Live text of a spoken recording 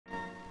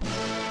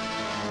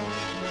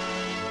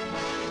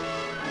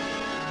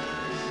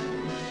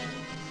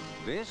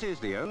This is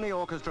the only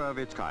orchestra of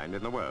its kind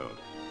in the world.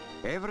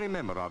 Every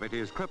member of it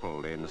is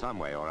crippled in some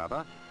way or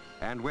other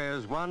and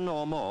wears one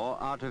or more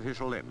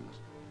artificial limbs.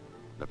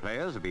 The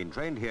players have been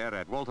trained here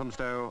at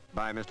Walthamstow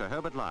by Mr.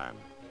 Herbert Lyon.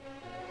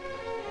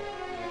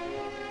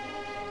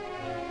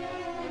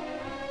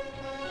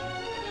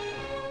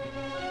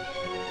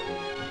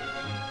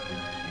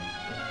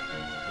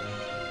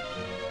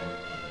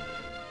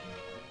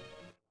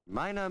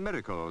 Minor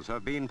miracles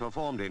have been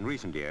performed in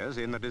recent years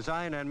in the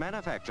design and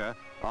manufacture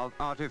of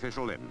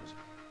artificial limbs.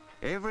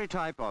 Every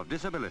type of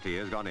disability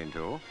is gone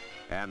into,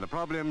 and the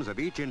problems of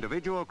each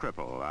individual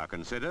cripple are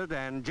considered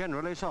and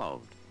generally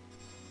solved.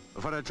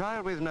 For a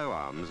child with no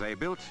arms, they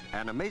built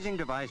an amazing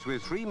device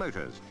with 3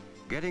 motors,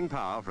 getting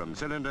power from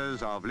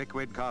cylinders of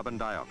liquid carbon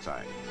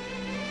dioxide.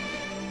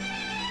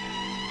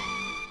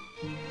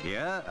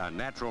 Here, a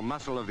natural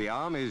muscle of the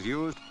arm is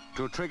used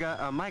to trigger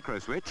a micro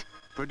switch,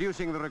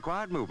 producing the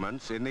required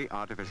movements in the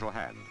artificial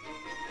hand.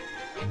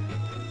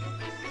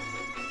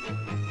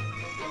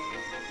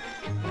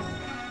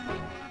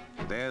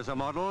 There's a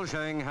model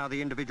showing how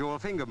the individual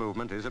finger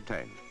movement is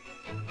obtained.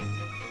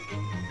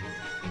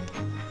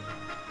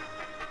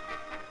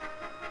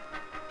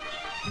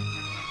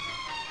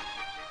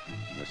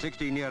 The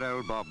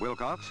 16-year-old Bob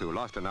Wilcox, who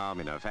lost an arm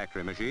in a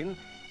factory machine,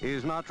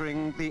 is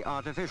mastering the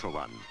artificial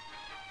one.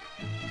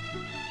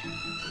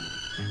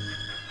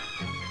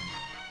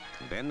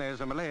 Then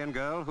there's a Malayan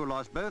girl who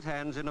lost both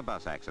hands in a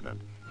bus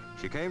accident.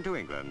 She came to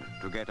England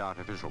to get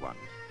artificial ones.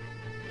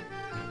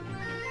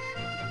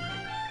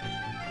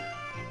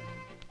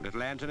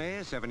 Little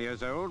Anthony, 7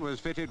 years old, was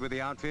fitted with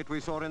the outfit we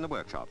saw in the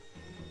workshop.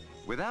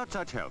 Without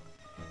such help,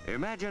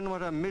 imagine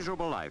what a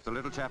miserable life the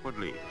little chap would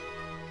lead.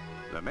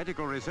 The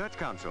Medical Research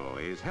Council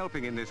is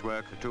helping in this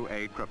work to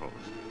aid cripples.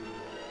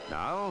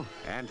 Now,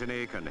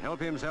 Anthony can help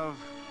himself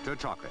to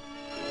chocolate.